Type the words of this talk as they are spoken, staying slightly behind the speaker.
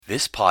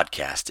This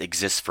podcast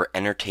exists for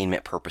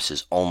entertainment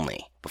purposes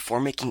only. Before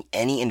making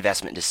any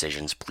investment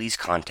decisions, please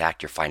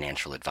contact your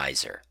financial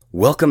advisor.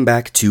 Welcome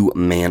back to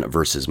Man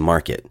vs.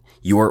 Market,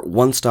 your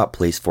one-stop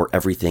place for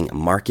everything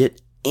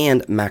market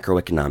and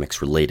macroeconomics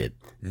related.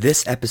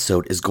 This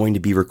episode is going to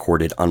be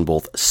recorded on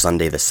both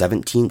Sunday the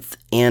 17th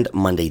and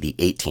Monday the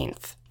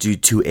 18th due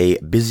to a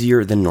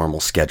busier than normal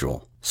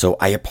schedule. So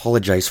I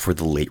apologize for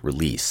the late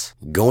release.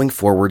 Going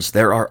forwards,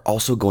 there are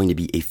also going to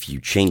be a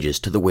few changes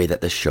to the way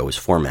that this show is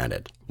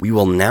formatted. We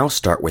will now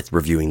start with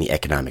reviewing the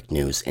economic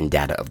news and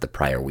data of the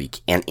prior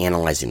week and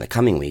analyzing the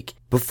coming week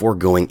before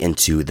going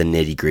into the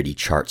nitty-gritty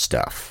chart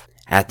stuff.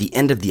 At the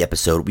end of the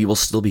episode, we will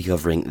still be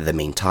covering the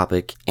main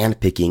topic and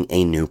picking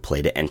a new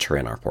play to enter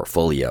in our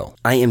portfolio.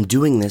 I am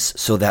doing this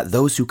so that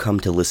those who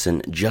come to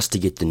listen just to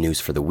get the news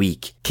for the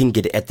week can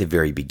get it at the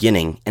very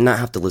beginning and not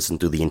have to listen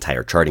through the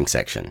entire charting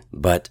section.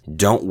 But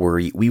don't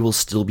worry, we will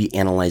still be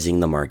analyzing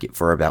the market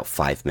for about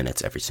 5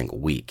 minutes every single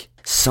week.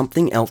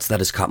 Something else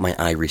that has caught my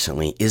eye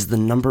recently is the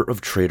number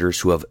of traders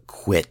who have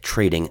quit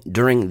trading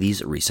during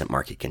these recent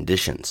market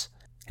conditions.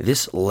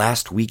 This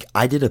last week,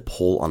 I did a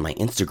poll on my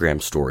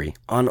Instagram story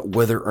on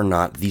whether or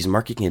not these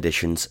market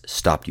conditions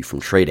stopped you from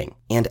trading.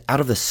 And out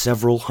of the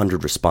several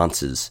hundred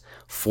responses,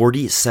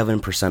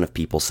 47% of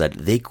people said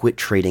they quit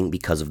trading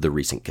because of the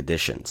recent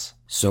conditions.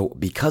 So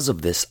because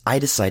of this, I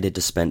decided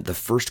to spend the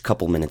first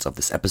couple minutes of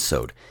this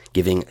episode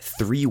giving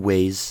 3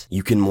 ways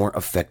you can more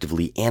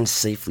effectively and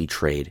safely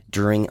trade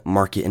during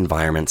market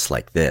environments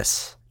like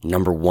this.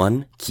 Number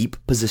 1, keep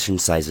position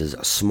sizes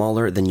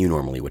smaller than you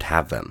normally would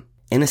have them.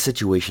 In a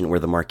situation where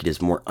the market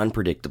is more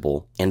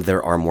unpredictable and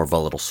there are more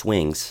volatile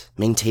swings,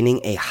 maintaining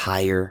a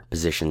higher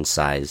position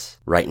size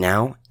right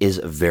now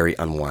is very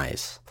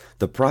unwise.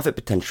 The profit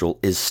potential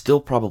is still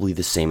probably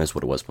the same as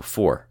what it was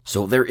before,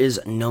 so there is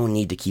no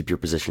need to keep your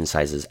position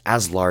sizes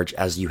as large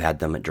as you had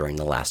them during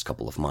the last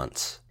couple of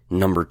months.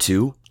 Number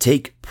 2,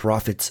 take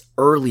profits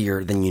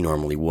earlier than you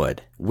normally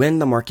would. When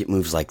the market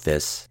moves like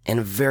this,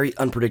 in very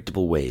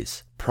unpredictable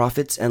ways,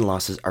 profits and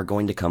losses are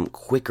going to come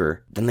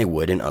quicker than they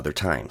would in other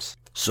times.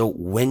 So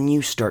when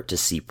you start to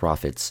see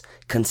profits,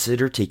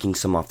 consider taking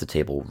some off the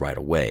table right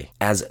away,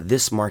 as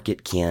this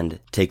market can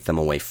take them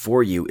away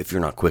for you if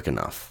you're not quick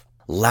enough.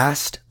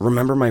 Last,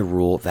 remember my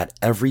rule that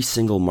every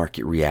single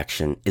market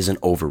reaction is an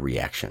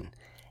overreaction,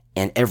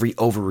 and every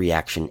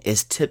overreaction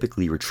is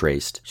typically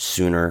retraced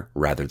sooner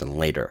rather than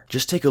later.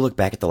 Just take a look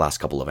back at the last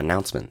couple of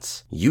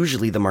announcements.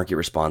 Usually the market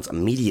responds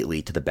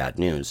immediately to the bad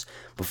news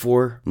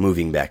before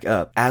moving back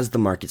up as the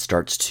market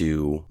starts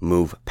to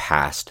move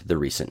past the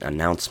recent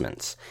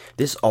announcements.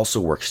 This also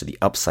works to the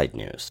upside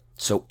news.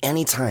 So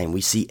anytime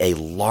we see a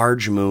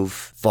large move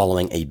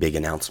following a big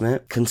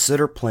announcement,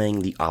 consider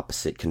playing the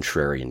opposite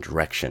contrarian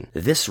direction.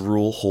 This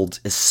rule holds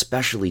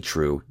especially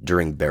true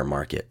during bear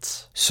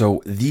markets.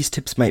 So these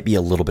tips might be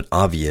a little bit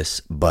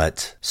obvious,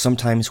 but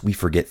sometimes we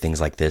forget things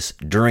like this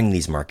during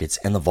these markets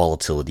and the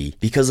volatility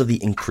because of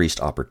the increased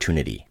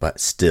opportunity.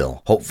 But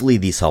still, hopefully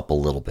these help a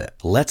little bit.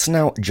 Let's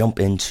now jump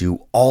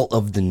into all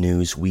of the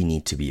news we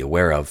need to be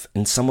aware of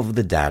and some of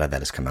the data that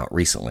has come out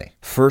recently.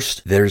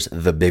 First, there's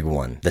the big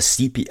one. The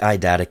CPI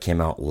data came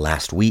out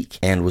last week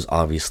and was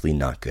obviously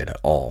not good at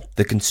all.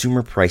 The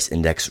consumer price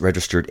index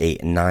registered a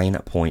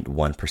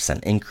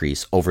 9.1%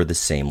 increase over the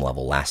same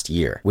level last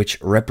year,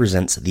 which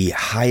represents the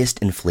highest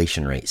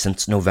inflation rate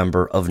since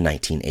November of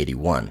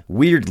 1981.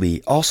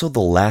 Weirdly, also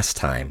the last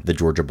time the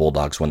Georgia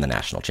Bulldogs won the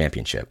national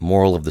championship.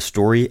 Moral of the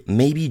story,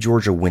 maybe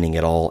Georgia winning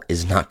it all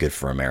is not good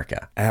for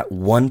America. At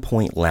one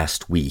point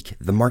last week,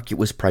 the market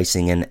was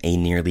pricing in a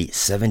nearly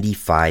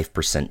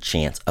 75%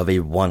 chance of a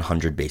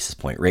 100 basis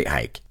point rate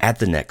hike at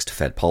the next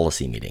Fed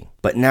policy meeting.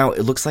 But now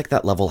it looks like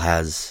that level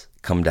has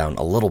come down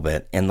a little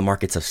bit and the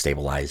markets have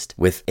stabilized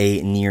with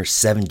a near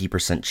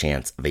 70%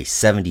 chance of a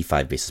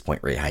 75 basis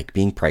point rate hike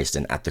being priced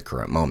in at the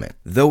current moment.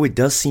 Though it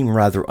does seem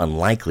rather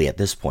unlikely at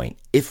this point,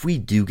 if we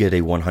do get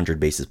a 100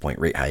 basis point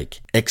rate hike,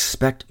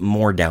 expect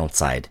more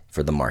downside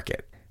for the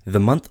market. The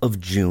month of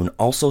June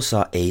also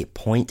saw a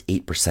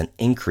 0.8%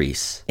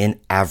 increase in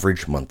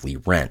average monthly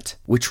rent,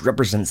 which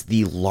represents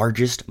the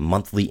largest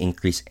monthly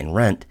increase in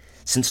rent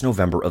since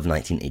November of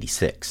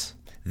 1986.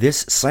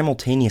 This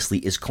simultaneously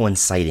is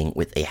coinciding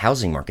with a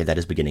housing market that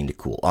is beginning to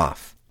cool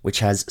off, which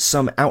has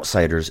some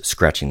outsiders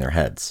scratching their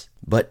heads.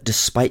 But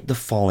despite the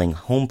falling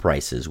home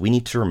prices, we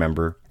need to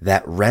remember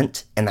that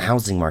rent and the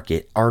housing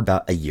market are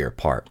about a year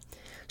apart.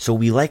 So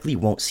we likely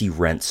won't see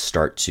rents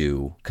start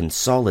to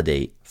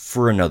consolidate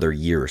for another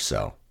year or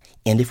so.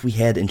 And if we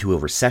head into a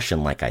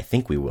recession like I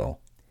think we will,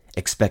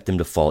 expect them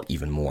to fall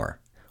even more.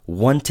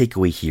 One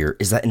takeaway here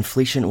is that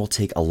inflation will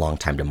take a long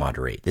time to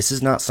moderate. This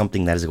is not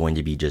something that is going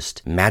to be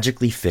just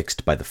magically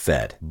fixed by the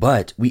Fed.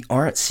 But we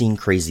aren't seeing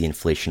crazy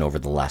inflation over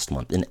the last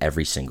month in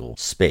every single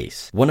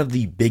space. One of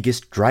the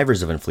biggest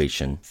drivers of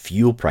inflation,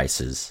 fuel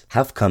prices,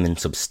 have come in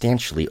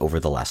substantially over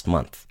the last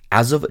month.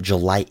 As of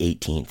July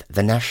 18th,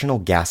 the national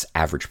gas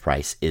average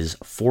price is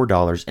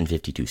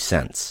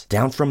 $4.52,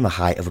 down from the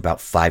high of about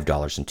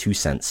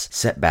 $5.02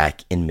 set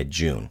back in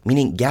mid-June,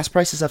 meaning gas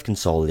prices have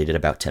consolidated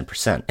about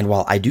 10%. And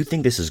while I do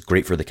think this is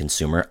great for the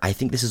consumer, I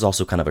think this is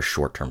also kind of a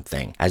short-term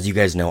thing. As you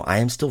guys know, I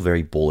am still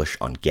very bullish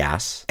on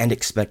gas and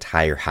expect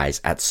higher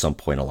highs at some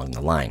point along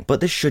the line.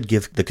 But this should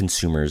give the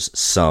consumers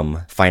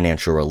some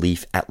financial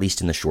relief, at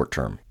least in the short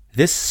term.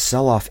 This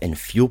sell-off in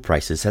fuel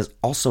prices has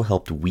also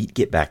helped wheat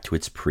get back to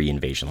its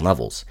pre-invasion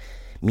levels,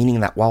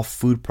 meaning that while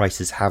food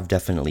prices have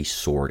definitely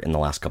soared in the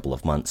last couple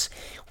of months,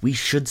 we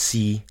should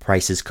see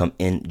prices come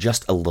in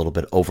just a little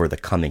bit over the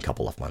coming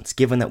couple of months,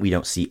 given that we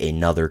don't see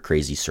another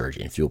crazy surge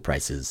in fuel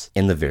prices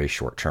in the very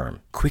short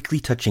term. Quickly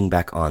touching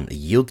back on the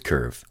yield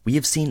curve, we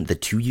have seen the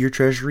 2-year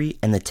Treasury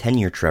and the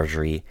 10-year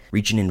Treasury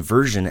reach an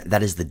inversion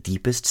that is the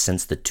deepest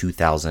since the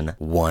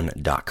 2001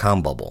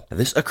 dot-com bubble.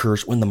 This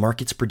occurs when the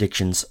market's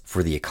predictions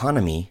for the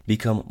economy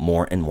become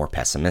more and more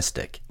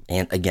pessimistic.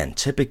 And again,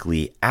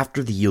 typically,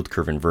 after the yield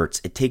curve inverts,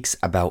 it takes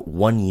about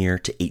 1 year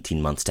to 18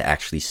 months to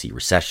actually see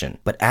recession.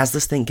 But as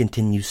this thing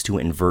continues to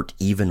invert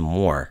even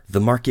more,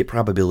 the market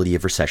probability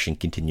of recession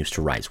continues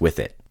to rise with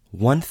it.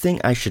 One thing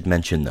I should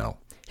mention though,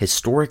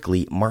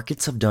 historically,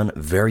 markets have done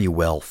very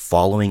well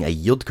following a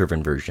yield curve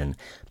inversion,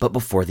 but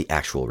before the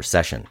actual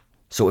recession.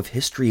 So if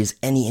history is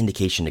any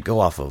indication to go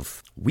off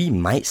of, we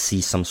might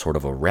see some sort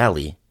of a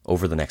rally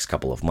over the next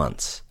couple of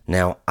months.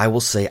 Now, I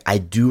will say I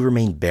do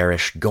remain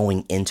bearish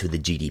going into the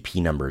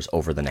GDP numbers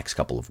over the next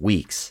couple of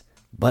weeks,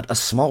 but a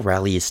small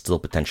rally is still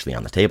potentially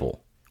on the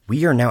table.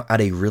 We are now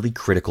at a really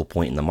critical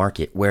point in the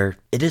market where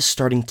it is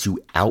starting to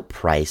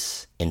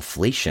outprice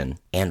inflation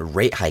and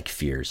rate hike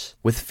fears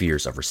with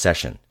fears of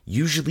recession.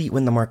 Usually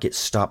when the market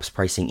stops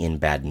pricing in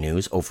bad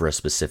news over a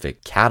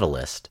specific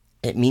catalyst,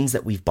 it means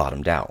that we've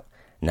bottomed out.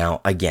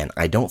 Now, again,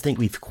 I don't think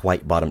we've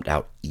quite bottomed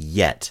out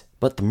yet,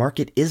 but the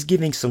market is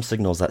giving some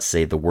signals that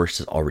say the worst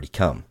has already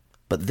come.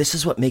 But this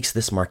is what makes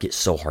this market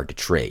so hard to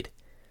trade.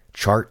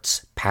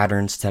 Charts,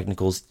 patterns,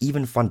 technicals,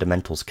 even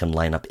fundamentals can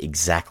line up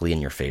exactly in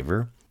your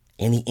favor,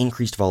 and the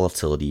increased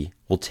volatility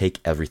will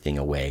take everything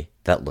away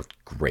that looked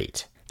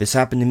great. This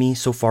happened to me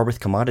so far with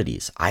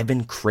commodities. I've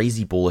been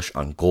crazy bullish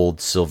on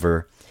gold,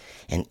 silver,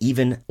 and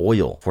even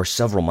oil for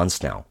several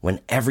months now,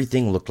 when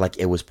everything looked like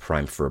it was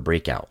primed for a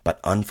breakout.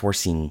 But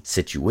unforeseen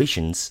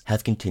situations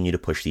have continued to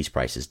push these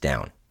prices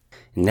down.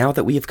 Now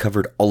that we have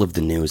covered all of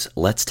the news,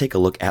 let's take a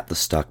look at the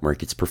stock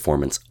market's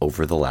performance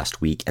over the last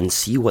week and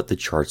see what the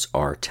charts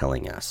are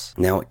telling us.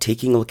 Now,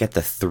 taking a look at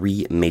the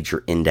 3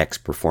 major index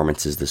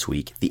performances this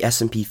week, the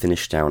S&P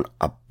finished down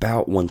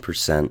about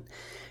 1%,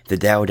 the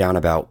Dow down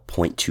about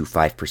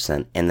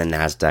 0.25%, and the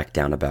Nasdaq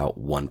down about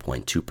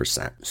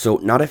 1.2%. So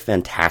not a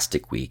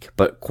fantastic week,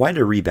 but quite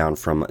a rebound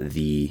from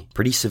the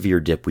pretty severe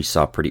dip we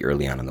saw pretty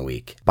early on in the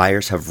week.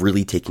 Buyers have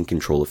really taken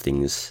control of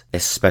things,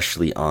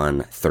 especially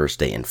on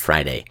Thursday and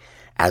Friday,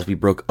 as we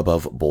broke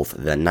above both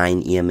the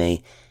 9 EMA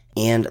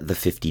and the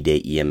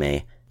 50-day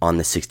EMA on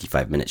the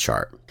 65-minute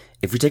chart.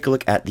 If we take a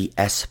look at the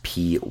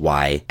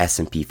SPY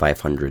S&P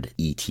 500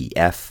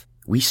 ETF,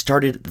 we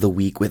started the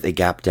week with a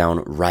gap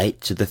down right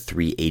to the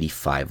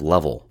 385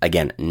 level.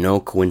 Again, no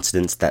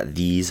coincidence that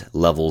these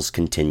levels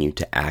continue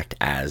to act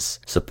as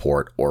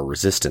support or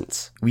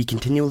resistance. We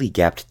continually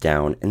gapped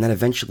down and then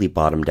eventually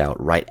bottomed out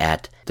right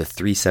at the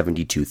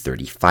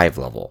 372.35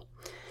 level.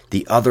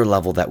 The other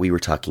level that we were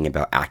talking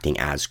about acting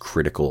as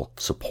critical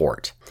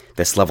support.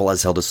 This level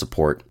has held as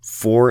support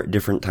 4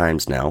 different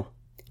times now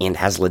and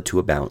has led to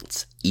a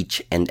bounce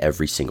each and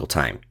every single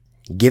time.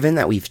 Given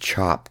that we've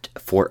chopped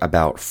for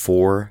about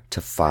 4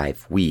 to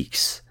 5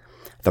 weeks,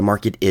 the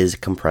market is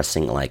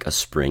compressing like a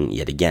spring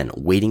yet again,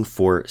 waiting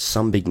for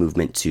some big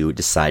movement to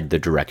decide the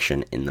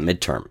direction in the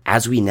midterm.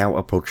 As we now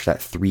approach that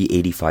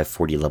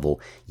 385.40 level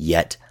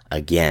yet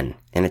again,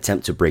 an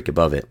attempt to break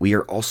above it, we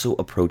are also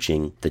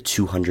approaching the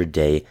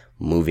 200-day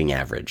moving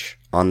average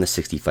on the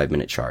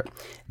 65-minute chart.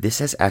 This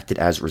has acted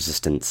as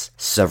resistance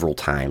several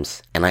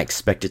times, and I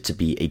expect it to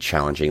be a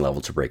challenging level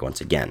to break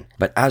once again.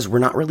 But as we're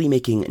not really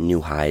making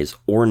new highs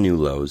or new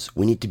lows,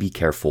 we need to be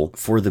careful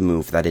for the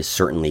move that is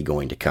certainly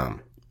going to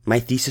come. My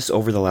thesis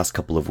over the last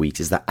couple of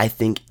weeks is that I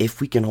think if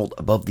we can hold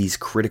above these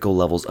critical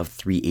levels of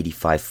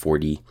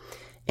 385.40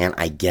 and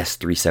I guess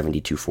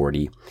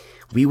 372.40,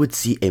 we would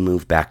see a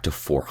move back to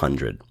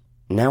 400.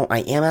 Now, I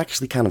am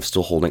actually kind of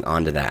still holding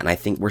on to that, and I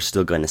think we're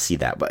still going to see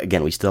that. But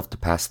again, we still have to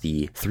pass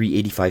the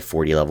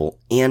 385.40 level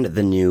and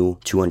the new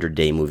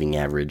 200-day moving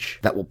average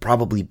that will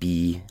probably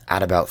be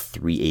at about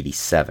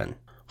 387.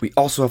 We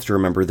also have to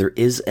remember there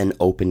is an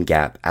open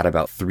gap at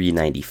about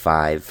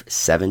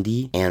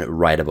 395.70 and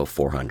right above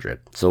 400.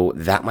 So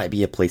that might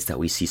be a place that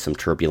we see some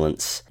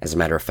turbulence. As a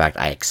matter of fact,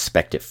 I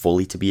expect it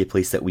fully to be a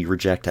place that we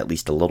reject at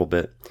least a little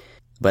bit.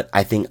 But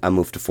I think a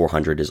move to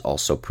 400 is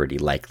also pretty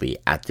likely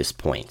at this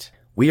point.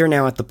 We are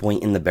now at the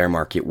point in the bear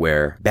market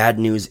where bad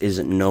news is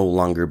no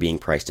longer being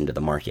priced into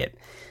the market.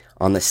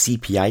 On the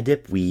CPI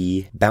dip,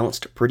 we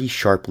bounced pretty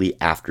sharply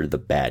after the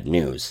bad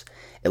news.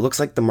 It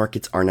looks like the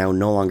markets are now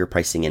no longer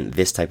pricing in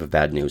this type of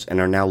bad news and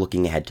are now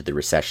looking ahead to the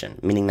recession,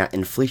 meaning that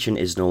inflation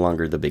is no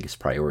longer the biggest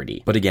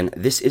priority. But again,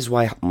 this is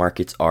why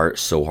markets are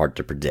so hard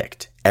to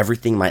predict.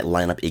 Everything might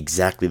line up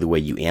exactly the way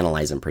you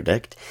analyze and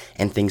predict,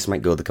 and things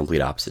might go the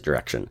complete opposite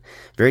direction.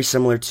 Very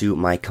similar to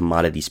my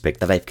commodities pick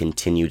that I've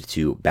continued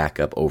to back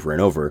up over and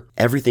over.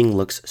 Everything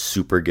looks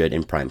super good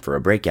and primed for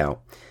a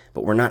breakout,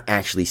 but we're not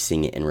actually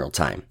seeing it in real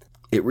time.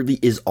 It really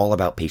is all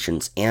about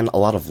patience and a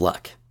lot of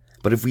luck.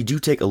 But if we do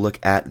take a look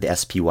at the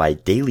SPY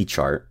daily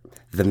chart,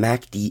 the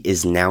MACD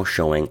is now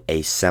showing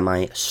a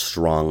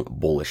semi-strong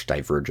bullish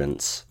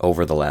divergence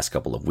over the last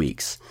couple of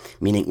weeks,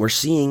 meaning we're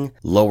seeing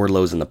lower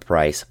lows in the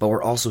price, but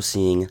we're also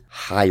seeing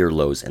higher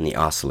lows in the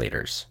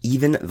oscillators.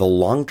 Even the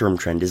long-term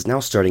trend is now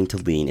starting to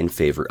lean in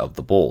favor of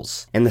the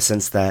bulls, in the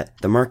sense that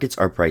the markets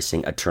are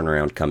pricing a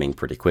turnaround coming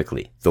pretty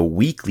quickly. The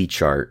weekly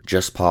chart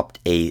just popped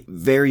a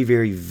very,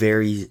 very,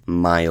 very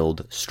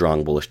mild,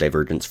 strong bullish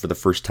divergence for the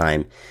first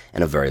time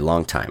in a very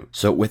long time.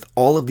 So with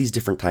all of these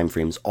different time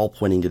frames all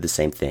pointing to the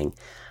same thing,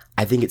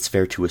 I think it's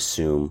fair to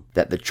assume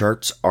that the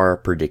charts are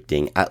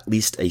predicting at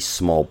least a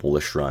small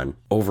bullish run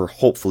over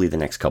hopefully the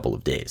next couple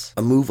of days.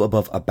 A move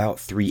above about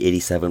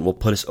 387 will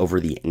put us over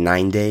the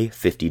 9-day,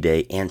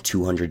 50-day, and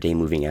 200-day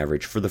moving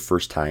average for the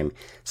first time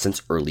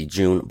since early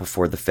June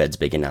before the Fed's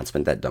big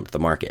announcement that dumped the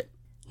market.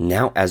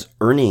 Now, as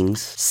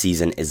earnings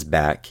season is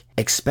back,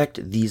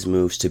 expect these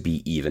moves to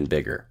be even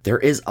bigger. There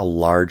is a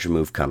large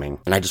move coming,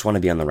 and I just want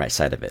to be on the right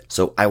side of it.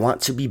 So I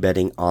want to be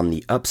betting on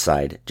the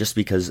upside just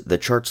because the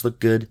charts look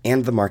good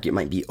and the market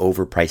might be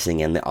overpricing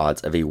in the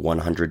odds of a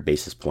 100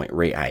 basis point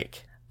rate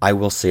hike. I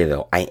will say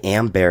though, I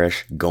am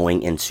bearish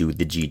going into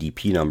the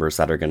GDP numbers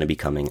that are going to be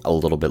coming a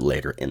little bit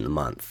later in the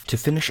month. To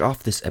finish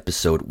off this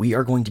episode, we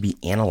are going to be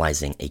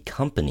analyzing a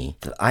company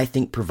that I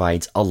think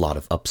provides a lot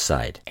of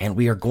upside, and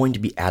we are going to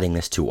be adding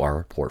this to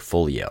our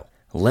portfolio.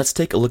 Let's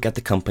take a look at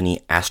the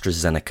company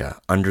AstraZeneca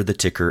under the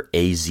ticker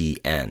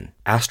AZN.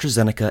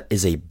 AstraZeneca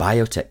is a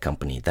biotech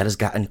company that has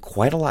gotten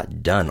quite a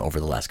lot done over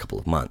the last couple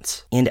of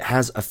months, and it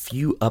has a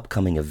few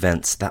upcoming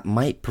events that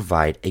might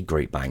provide a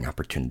great buying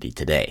opportunity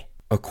today.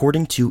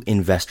 According to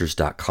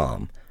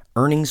Investors.com,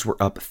 earnings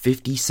were up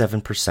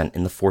 57%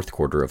 in the fourth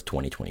quarter of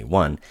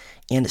 2021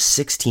 and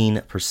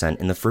 16%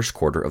 in the first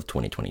quarter of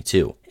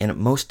 2022. And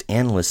most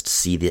analysts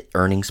see the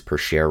earnings per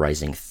share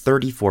rising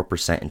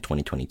 34% in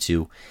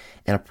 2022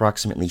 and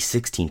approximately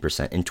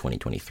 16% in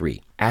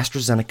 2023.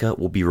 AstraZeneca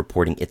will be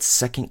reporting its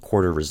second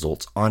quarter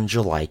results on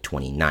July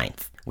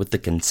 29th. With the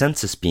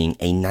consensus being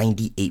a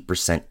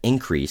 98%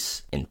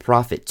 increase in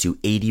profit to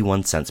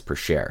 81 cents per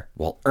share,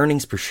 while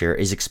earnings per share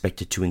is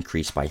expected to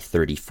increase by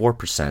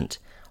 34%,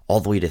 all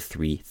the way to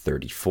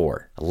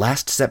 $3.34.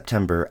 Last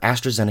September,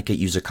 AstraZeneca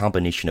used a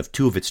combination of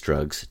two of its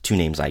drugs, two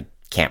names I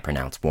can't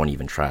pronounce, won't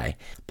even try,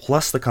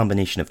 plus the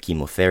combination of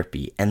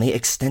chemotherapy, and they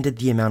extended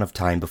the amount of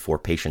time before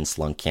patients'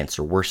 lung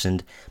cancer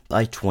worsened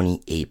by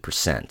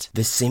 28%.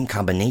 This same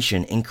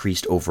combination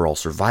increased overall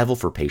survival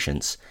for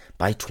patients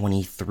by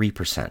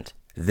 23%.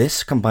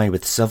 This, combined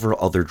with several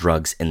other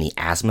drugs in the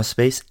asthma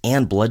space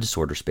and blood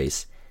disorder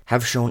space,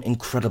 have shown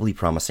incredibly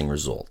promising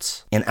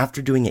results. And after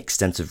doing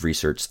extensive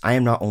research, I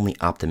am not only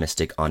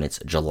optimistic on its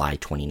July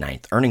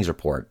 29th earnings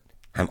report,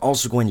 I'm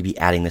also going to be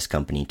adding this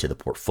company to the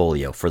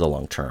portfolio for the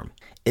long term.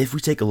 If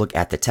we take a look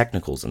at the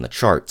technicals and the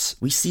charts,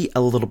 we see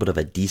a little bit of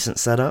a decent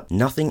setup,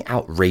 nothing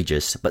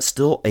outrageous, but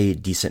still a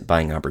decent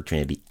buying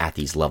opportunity at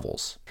these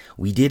levels.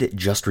 We did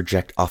just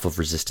reject off of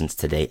resistance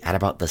today at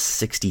about the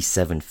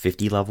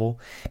 67.50 level,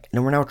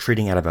 and we're now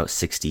trading at about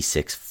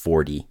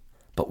 66.40.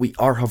 But we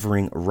are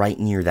hovering right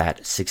near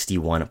that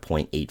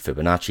 61.8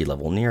 Fibonacci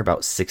level, near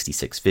about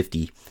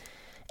 66.50,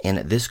 and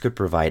this could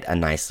provide a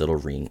nice little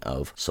ring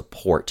of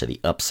support to the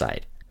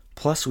upside.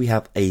 Plus, we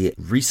have a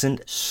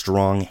recent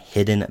strong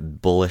hidden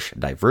bullish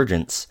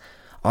divergence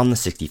on the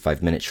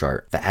 65-minute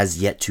chart that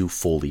has yet to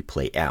fully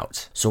play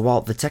out. So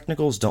while the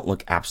technicals don't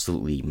look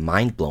absolutely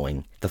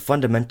mind-blowing, the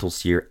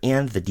fundamentals here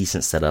and the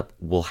decent setup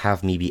will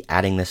have me be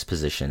adding this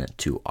position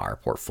to our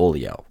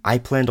portfolio. I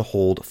plan to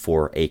hold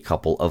for a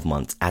couple of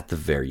months at the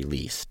very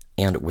least.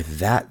 And with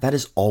that, that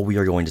is all we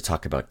are going to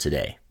talk about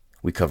today.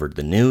 We covered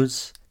the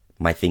news,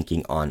 my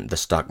thinking on the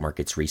stock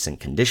market's recent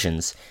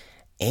conditions,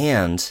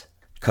 and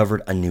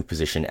covered a new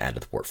position to add to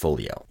the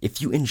portfolio.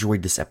 If you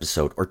enjoyed this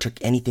episode or took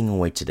anything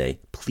away today,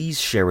 please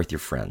share with your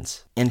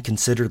friends and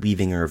consider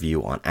leaving a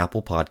review on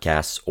Apple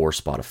Podcasts or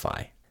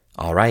Spotify.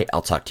 All right,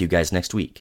 I'll talk to you guys next week.